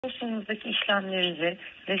Konsolosluk'taki işlemlerinizi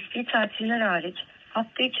resmi tatiller hariç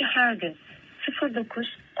hafta içi her gün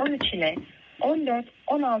 09-13 ile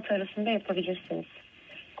 14-16 arasında yapabilirsiniz.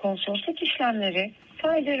 Konsolosluk işlemleri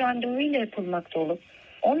sadece randevu ile yapılmakta olup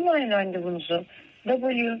online randevunuzu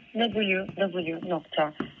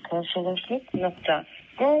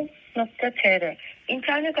www.konsolosluk.gov.tr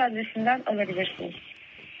internet adresinden alabilirsiniz.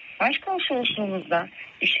 Başkonsolosluğumuzda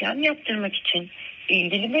işlem yaptırmak için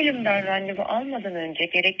ilgili bölümden randevu almadan önce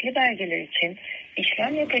gerekli belgeler için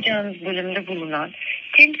işlem yapacağınız bölümde bulunan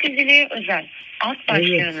temsilciliğe özel alt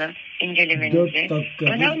başlığını incelemenizi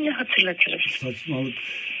önemli hatırlatırız. Saçmalık.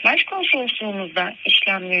 Başkonsolosluğumuzda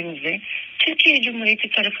işlemlerinizi Türkiye Cumhuriyeti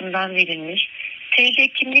tarafından verilmiş TC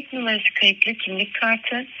kimlik numarası kayıtlı kimlik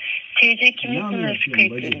kartı, TC kimlik numarası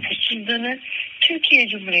kayıtlı nüfus cüzdanı, Türkiye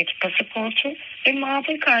Cumhuriyeti pasaportu ve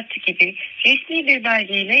muhabir kartı gibi resmi bir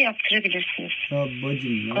belgeyle yaptırabilirsiniz.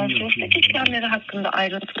 Konsolosluk işlemleri hakkında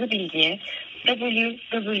ayrıntılı bilgiye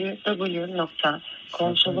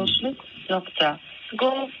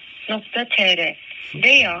www.konsolosluk.gov.tr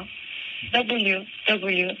veya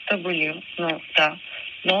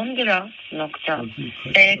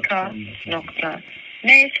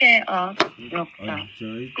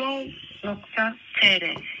www.bk.nfa.gov.tr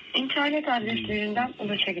internet adreslerinden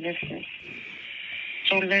ulaşabilirsiniz.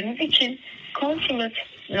 Sorularınız için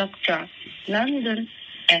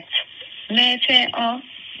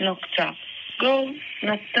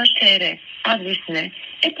consulate.london@nfa.gov.tr adresine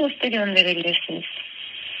e-posta gönderebilirsiniz.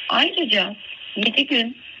 Ayrıca 7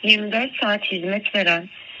 gün 24 saat hizmet veren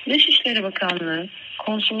Dışişleri Bakanlığı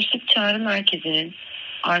Konsolosluk Çağrı Merkezi'nin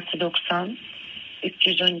 +90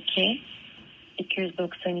 312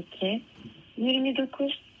 292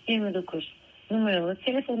 29 29 numaralı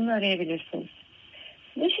telefonunu arayabilirsiniz.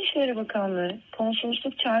 Dışişleri Bakanlığı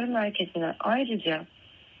Konsolosluk Çağrı Merkezi'ne ayrıca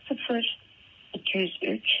 0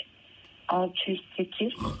 203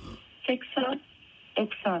 608 80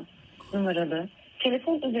 90 numaralı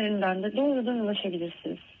telefon üzerinden de doğrudan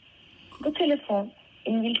ulaşabilirsiniz. Bu telefon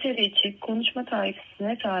İngiltere içi konuşma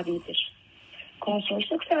tarifesine tabidir.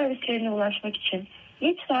 Konsolosluk servislerine ulaşmak için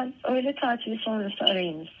lütfen öğle tatili sonrası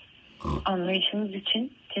arayınız. Anlayışınız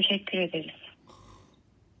için teşekkür ederiz.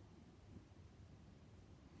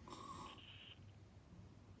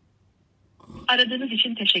 Aradığınız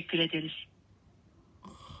için teşekkür ederiz.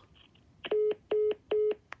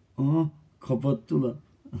 Aha kapattı lan.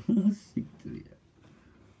 Siktir ya.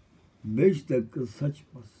 5 dakika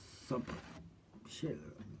saçma sapan bir şeyler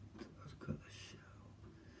anlattı arkadaş ya.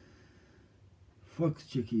 Fax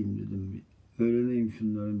çekeyim dedim bir. Öğreneyim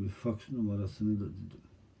şunların bir fax numarasını da dedim.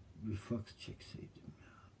 Bir fax çekseydim ya.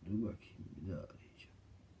 Dur bakayım bir daha arayacağım.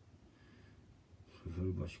 Bu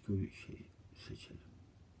sefer başka bir şey seçelim.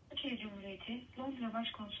 Türkiye Cumhuriyeti Londra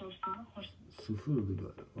Başkonsolosluğu'na hoş. Sıfırdı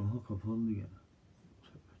galiba. Aha kapandı gene.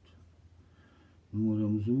 Evet.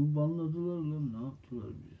 Numaramızı mı banladılar lan? Ne yaptılar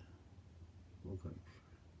bize? Bakayım.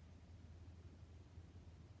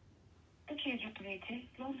 Türkiye Cumhuriyeti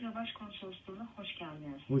Londra Başkonsolosluğu'na hoş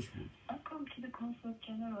geldiniz. Hoş bulduk. Welcome to the Consulate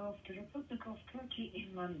General of the Republic of Turkey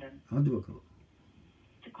in London. Hadi bakalım.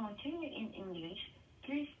 To continue in English,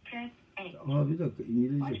 please press 8. Aa bir dakika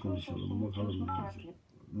İngilizce konuşalım bakalım İngilizce.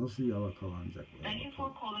 Nasıl yalakalanacaklar? Thank you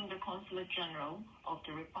for calling the Consulate General of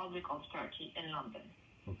the Republic of Turkey in London.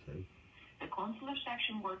 Okay. The consular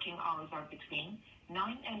section working hours are between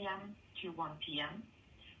 9 a.m. to 1 p.m.,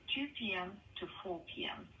 2 p.m. to 4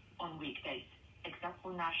 p.m. on weekdays, except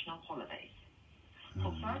for national holidays.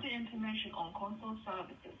 For further information on consular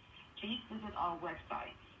services, please visit our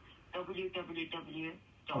website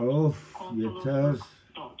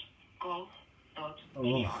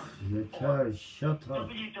yeter. Shut up.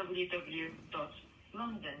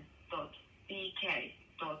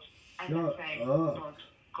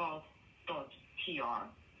 www.london.bk.nfa.gov.tr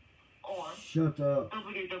or Shut up.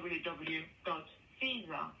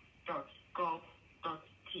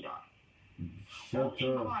 www.visa.gov.tr. Shut All up.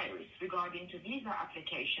 inquiries regarding to visa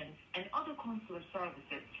applications and other consular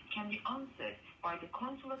services can be answered by the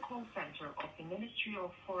Consular Call Center of the Ministry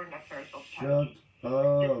of Foreign Affairs of Turkey.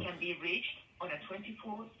 This can be reached on a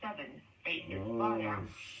 24/7 basis via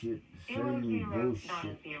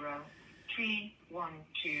 0090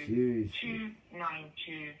 312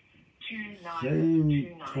 292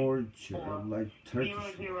 Same torture like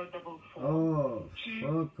Turkish. 0044 Oh,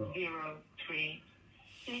 fuck off. 203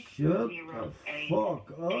 Shut the fuck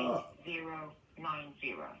up.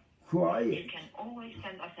 8090. Quiet. You can always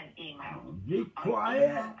send us an email. Be Our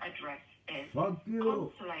quiet. email address is Fuck you.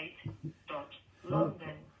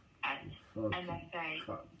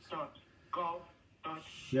 consulate.london@nfa.gov.tr.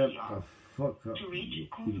 Shut the fuck up. To reach you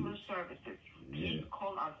consular idiot. services, Please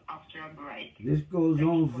call us after a break. This goes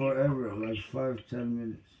on forever, like 5-10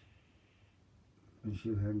 minutes. And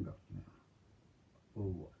she'll hang up now. Or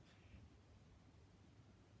what?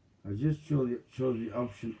 I just chose the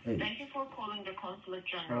option A. Thank you for calling the Consulate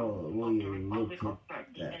General Oh, of the Republic of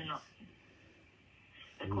Turkey in London.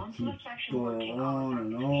 The Consulate section working hours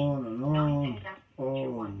and are on and on. 9 a.m. to Oh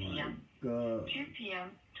 1 my p.m., God. 2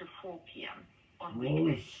 p.m. to 4 p.m. on Holy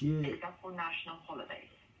weekdays, shit. except for national holidays.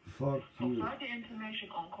 Fuck For you. further information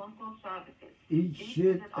on consular services, Eat please shit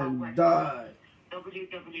visit our and website die.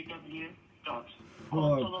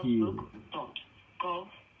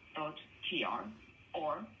 www.consulatelook.gov.tr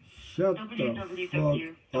or Shut the fuck up. You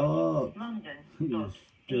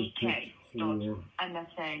stupid whore.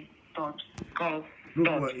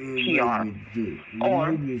 Look what you made www.mk.nsa.gov.tr me do. You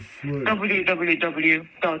or made me swear.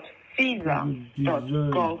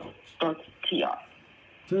 www.visa.gov.tr.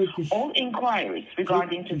 Turkish All inquiries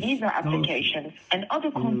regarding to visa applications and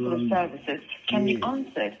other consular services can be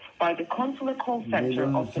answered by the consular call center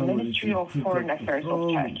of the Ministry of Foreign Affairs of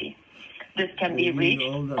Turkey. This can be reached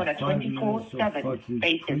on a 24/7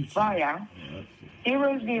 basis via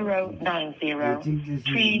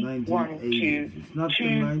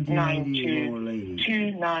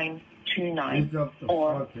 0090-312-292-2929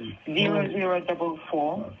 or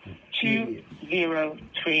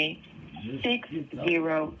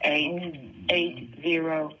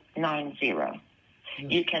 0044-203-608-8090.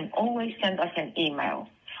 You can always send us an email.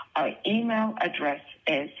 Our email address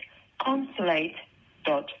is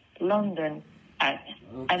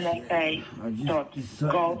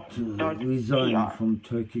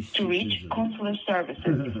consulate.london@mfa.gov.tr. To reach consular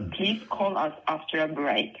services, please call us after a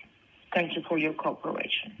break. Thank you for your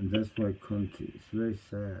cooperation. And that's my country. It's very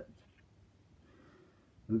sad.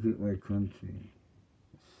 Look at my country.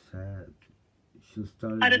 It's sad. She'll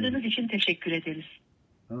start Aradığınız için teşekkür ederiz.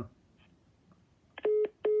 Huh?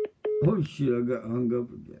 Oh shit, I got hung up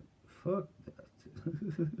again. Fuck that.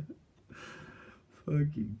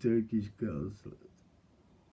 Fucking Turkish Consulate.